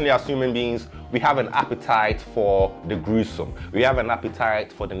 unfortunately as human beings, we have an appetite for the gruesome. We have an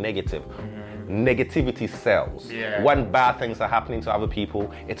appetite for the negative. Negativity sells. When bad things are happening to other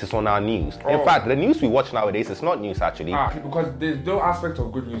people, it is on our news. In fact, the news we watch nowadays is not news actually. Because there's no aspect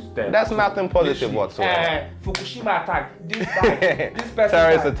of good news there. That's nothing positive whatsoever. Fukushima attack, this person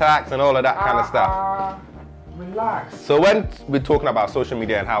terrorist attacks and all of that kind of stuff. Relax. So when we're talking about social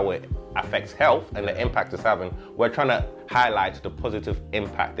media and how it affects health and the impact it's having, we're trying to highlight the positive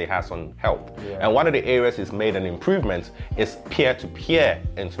impact it has on health. And one of the areas it's made an improvement is peer-to-peer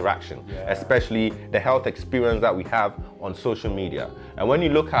interaction, especially the health experience that we have on social media. And when you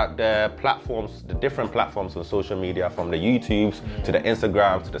look at the platforms, the different platforms on social media, from the YouTubes to the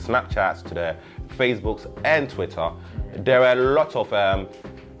Instagrams to the Snapchats to the Facebooks and Twitter, there are a lot of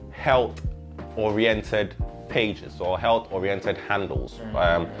health-oriented pages or health-oriented handles,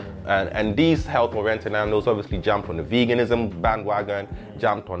 and these health-oriented handles obviously jumped on the veganism bandwagon,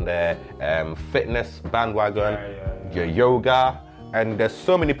 jumped on the fitness bandwagon, your yoga, and there's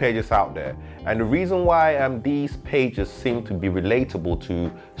so many pages out there. And the reason why these pages seem to be relatable to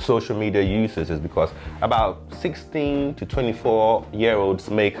social media users is because about 16 to 24-year-olds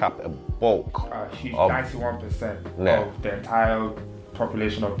make up a bulk huge of 91% of the entire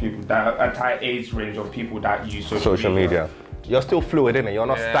population of people, that entire age range of people that use social media. You're still fluid, innit? You're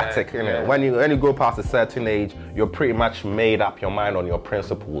not static, innit? When you go past a certain age, you're pretty much made up your mind on your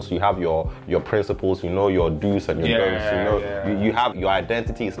principles. You have your principles, you know your do's and your don'ts. You have your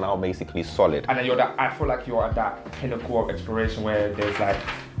identity is now basically solid. And then I feel like you're at that pinnacle of exploration where there's like,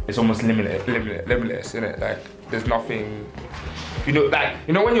 it's almost limitless, innit? Like there's nothing,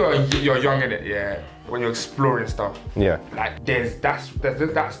 when you're young in it, when you're exploring stuff, like there's that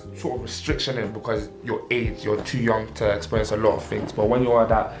sort of restriction in because your age, you're too young to experience a lot of things. But when you're at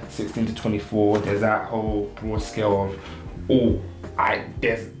that 16 to 24, there's that whole broad scale of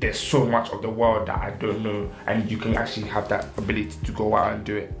there's so much of the world that I don't know, and you can actually have that ability to go out and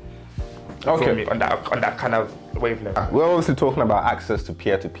do it. Okay, on that kind of wavelength. We're obviously talking about access to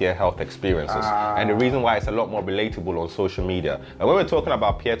peer-to-peer health experiences, and the reason why it's a lot more relatable on social media. And when we're talking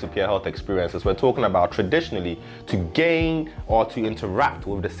about peer-to-peer health experiences, we're talking about traditionally to gain or to interact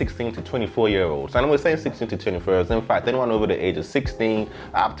with the 16 to 24-year-olds. And we're saying 16 to 24-year-olds, in fact, anyone over the age of 16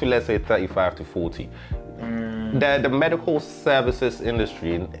 up to, let's say, 35 to 40. The medical services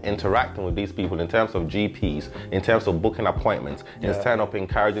industry interacting with these people in terms of GPs, in terms of booking appointments, instead of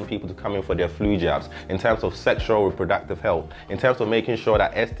encouraging people to come in for their flu jabs, in terms of sexual reproductive health, in terms of making sure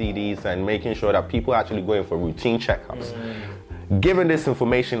that STDs and making sure that people are actually going for routine checkups. Giving this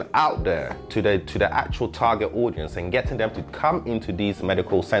information out there to the actual target audience and getting them to come into these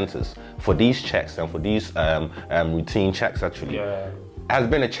medical centers for these checks and for these routine checks actually has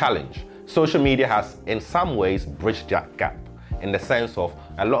been a challenge. Social media has, in some ways, bridged that gap in the sense of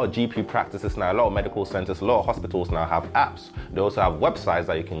a lot of GP practices now, a lot of medical centers, a lot of hospitals now have apps. They also have websites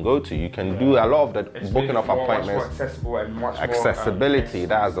that you can go to. You can do a lot of the booking of appointments. Much more accessible and much more accessibility.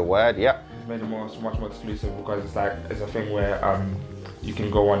 That is the word. It's made it much more exclusive because it's a thing where you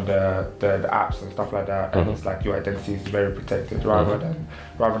can go on the apps and stuff like that, and it's like your identity is very protected rather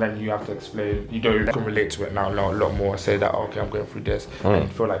than you have to explain. You can relate to it now a lot more. Say that okay, I'm going through this,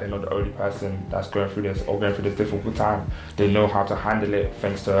 and feel like they're not the only person that's going through this or going through this difficult time. They know how to handle it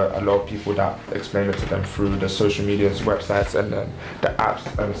thanks to a lot of people that explain it to them through the social media's websites and then the apps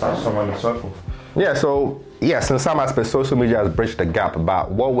and so on and so forth. Yeah. So yes, in some aspects, social media has bridged the gap.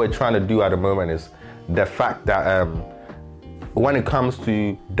 But what we're trying to do at the moment is the fact that when it comes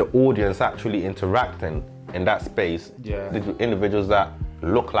to the audience actually interacting in that space, the individuals that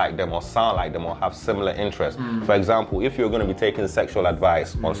look like them or sound like them or have similar interests. For example, if you're going to be taking sexual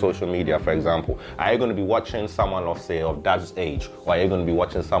advice on social media, for example, are you going to be watching someone of, say, of Dad's age, or are you going to be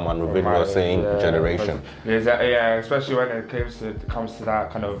watching someone within your same generation? Especially when it comes to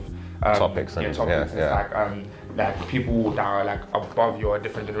that kind of topics. It's like people that are like above you or a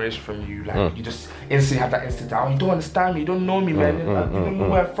different generation from you, like you just instantly have that instant, oh, you don't understand me, you don't know me, man, you don't know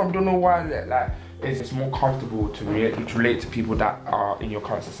where I'm from, you don't know why. Like it's more comfortable to relate to people that are in your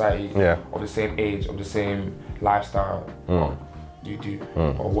current society, of the same age, of the same lifestyle you do,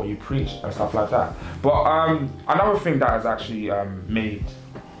 or what you preach and stuff like that. But another thing that has actually made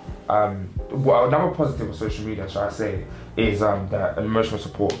another positive of social media, shall I say, is the emotional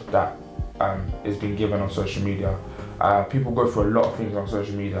support that is being given on social media. People go through a lot of things on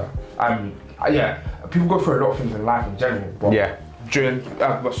social media. People go through a lot of things in life in general. But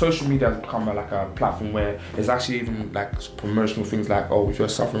but social media has become like a platform where it's actually even like promotional things like, oh, if you're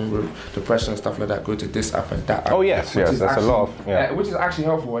suffering with depression and stuff like that, go to this app and that app. Oh yes, that's actually, a lot of, which is actually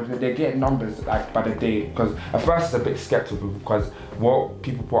helpful. They get numbers like by the day, because at first it's a bit skeptical because what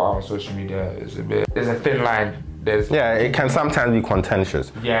people put out on social media is a thin line. It can sometimes be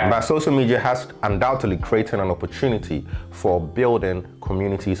contentious. But social media has undoubtedly created an opportunity for building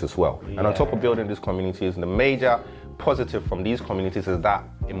communities as well. And on top of building these communities, the major positive from these communities is that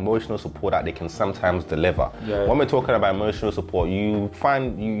emotional support that they can sometimes deliver. When we're talking about emotional support, you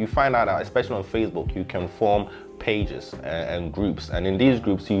find out that, especially on Facebook, you can form pages and groups, and in these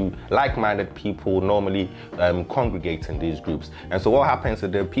groups like-minded people normally congregate in these groups. And so what happens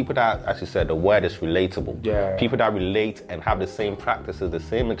is the people that, as you said, the word is relatable, people that relate and have the same practices, the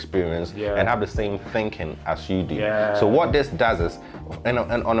same experience, and have the same thinking as you do. So what this does is, and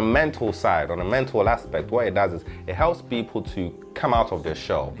on a mental side, on a mental aspect, what it does is it helps people to come out of their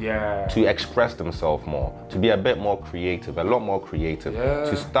shell, to express themselves more, to be a bit more creative, a lot more creative,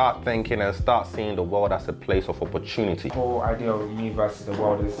 to start thinking and start seeing the world as a place of opportunity. The whole idea of me versus the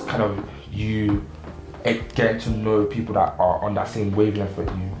world is kind of you getting to know people that are on that same wavelength with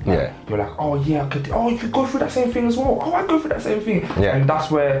you. You're like, oh yeah, you go through that same thing as well. Oh, I go through that same thing. And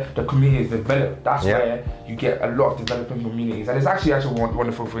that's where the community is developed. That's where you get a lot of developing communities, and it's actually a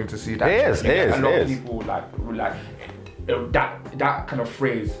wonderful thing to see. That it is. A lot of people like that kind of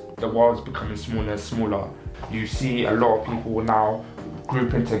phrase, the world's becoming smaller and smaller. You see a lot of people now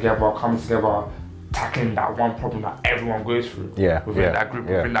grouping together, coming together, tackling that one problem that everyone goes through within that group,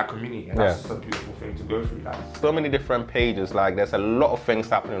 within that community, and that's just a beautiful thing to go through. So many different pages, like there's a lot of things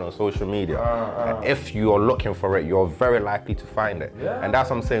happening on social media. And if you're looking for it, you're very likely to find it. And that's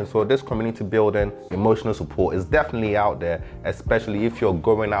what I'm saying. So this community building, emotional support is definitely out there, especially if you're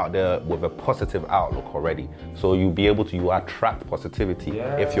going out there with a positive outlook already. So you attract positivity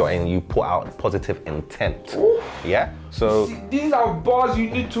if you put out positive intent. So these are bars you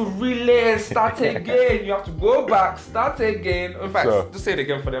need to relay and start again. You have to go back, start again. In fact, just say it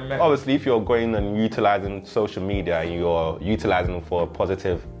again for them, man. Obviously, if you're going and utilizing social media and you're utilizing it for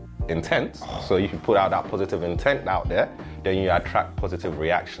positive intent, so if you put out that positive intent out there, then you attract positive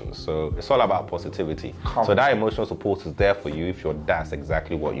reactions. So it's all about positivity. So that emotional support is there for you if that's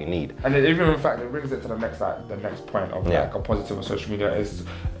exactly what you need. And even in fact, it brings it to the next point of like a positive of social media is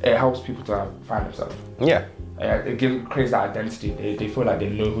it helps people to find themselves. It creates that identity. They feel like they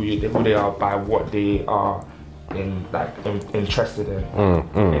know who they are by what they are interested in.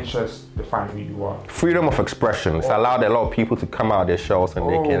 Interest define who you are. Freedom of expression. It's allowed a lot of people to come out of their shells and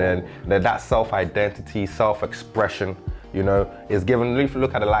they can that self-identity, self-expression, is given. If you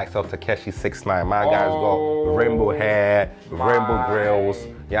look at the likes of Ep6, my guy's got rainbow hair, rainbow grills.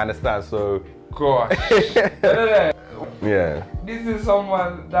 You understand? So gosh. This is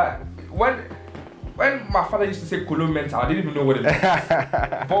someone that when my father used to say Kolo mental, I didn't even know what it meant.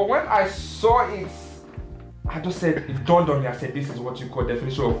 But when I saw it I just said, it dawned on me, I said, this is what you call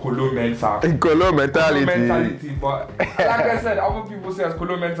definition of colo mental. Colo mentality. But like I said, other people say as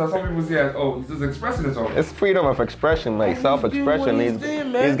colo mental, some people say as, oh, he's just expressing himself. It's freedom of expression, mate. Self-expression. He's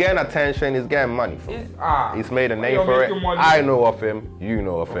getting attention, he's getting money from it. He's made a name for it. I know of him, you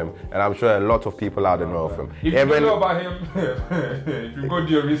know of him, and I'm sure a lot of people out there know of him. If you don't know about him, if you go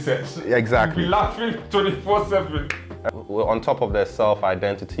do your research, exactly. You'll be laughing 24/7. On top of the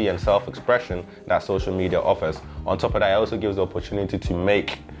self-identity and self-expression that social media offers, on top of that, it also gives the opportunity to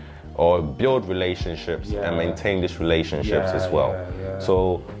make or build relationships and maintain these relationships as well.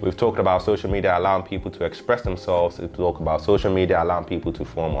 So we've talked about social media allowing people to express themselves. We've talked about social media allowing people to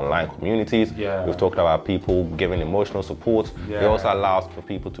form online communities. We've talked about people giving emotional support. It also allows for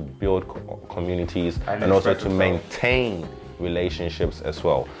people to build communities and also to maintain relationships as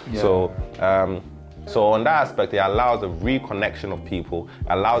well. So on that aspect, it allows a reconnection of people,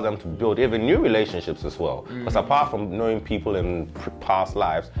 allows them to build even new relationships as well. Because apart from knowing people in past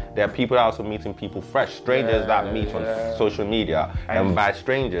lives, there are people also meeting people fresh, strangers that meet on social media. And by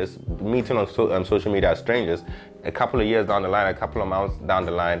strangers, meeting on social media as strangers, a couple of years down the line, a couple of months down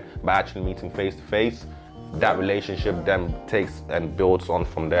the line, by actually meeting face to face, that relationship then takes and builds on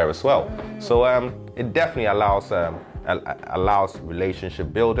from there as well. So it definitely allows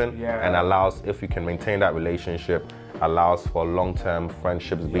relationship building and allows, if you can maintain that relationship, allows for long-term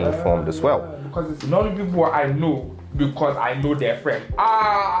friendships being formed as well. Because it's not people I know because I know their friend.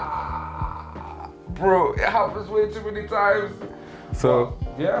 Bro, it happens way too many times. So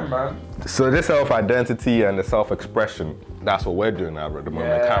yeah, man. So this self-identity and the self-expression, that's what we're doing now at the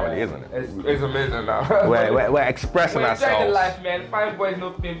moment currently, isn't it? It's amazing now. We're expressing ourselves. We're enjoying life, man. 5 boys,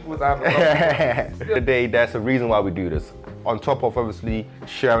 no pimples. Today, there's a reason why we do this. On top of obviously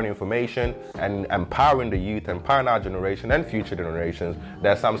sharing information and empowering the youth, empowering our generation and future generations,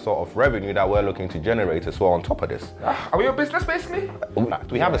 there's some sort of revenue that we're looking to generate as well on top of this. Are we a business basically?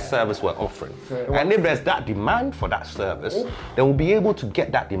 We have a service we're offering. And if there's that demand for that service, then we'll be able to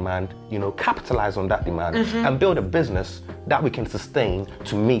get that demand, capitalize on that demand and build a business that we can sustain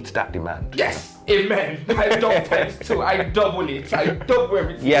to meet that demand. Yes, amen. I double times 2. I double it. I double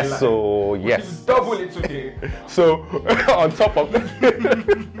everything. Yes, so yes. Double it today. So on top of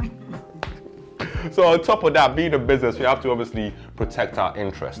that, being a business, we have to obviously protect our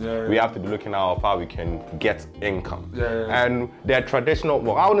interest. We have to be looking out of how we can get income. And they're traditional,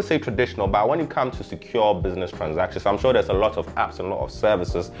 well, I wouldn't say traditional, but when it comes to secure business transactions, I'm sure there's a lot of apps and a lot of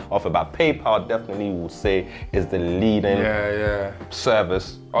services offered, but PayPal definitely would say is the leading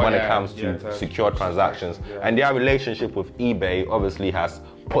service when it comes to secure transactions. And their relationship with eBay obviously has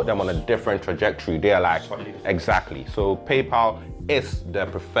put them on a different trajectory. They are like, exactly. So PayPal is the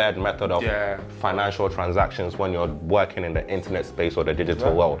preferred method of financial transactions when you're working in the internet space or the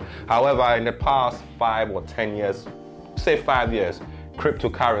digital world. However, in the past 5 or 10 years, say 5 years,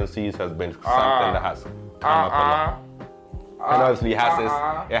 cryptocurrencies has been something that has come up a lot. And obviously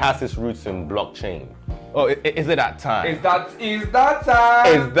it has its roots in blockchain. Oh, is it that time? Is that time? Is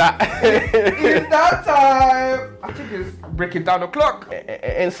that time? I think it's breaking down the clock.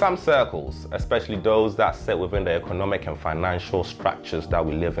 In some circles, especially those that sit within the economic and financial structures that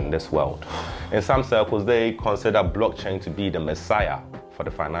we live in this world, in some circles they consider blockchain to be the messiah for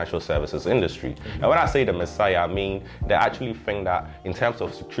the financial services industry. And when I say the messiah, I mean they actually think that in terms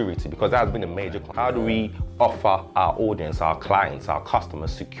of security, because that has been a major, how do we offer our audience, our clients, our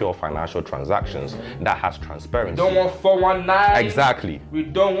customers secure financial transactions that has transparency? Don't want 419. Exactly. We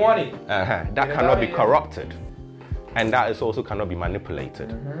don't want it. That cannot be corrupted. And that is also cannot be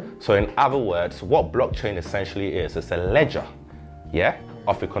manipulated. So in other words, what blockchain essentially is a ledger,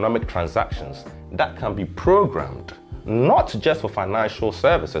 of economic transactions that can be programmed not just for financial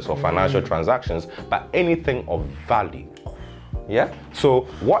services or financial transactions, but anything of value. So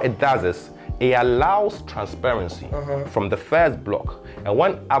what it does is it allows transparency from the first block. And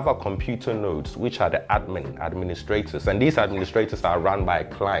when other computer nodes, which are the administrators, and these administrators are run by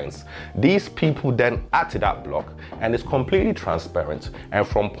clients, these people then add to that block and it's completely transparent. And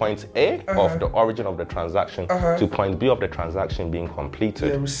from point A of the origin of the transaction to point B of the transaction being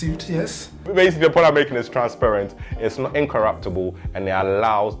completed. Received, yes. Basically, the point I'm making is transparent, it's not incorruptible, and it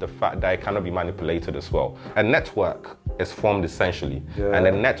allows the fact that it cannot be manipulated as well. A network is formed essentially, and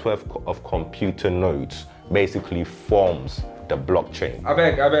a network of computer nodes basically forms the blockchain. I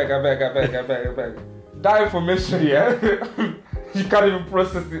beg. That information, you can't even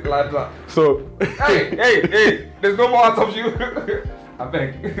process it like that. So, hey, there's no more out of you. I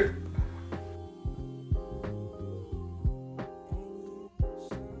beg.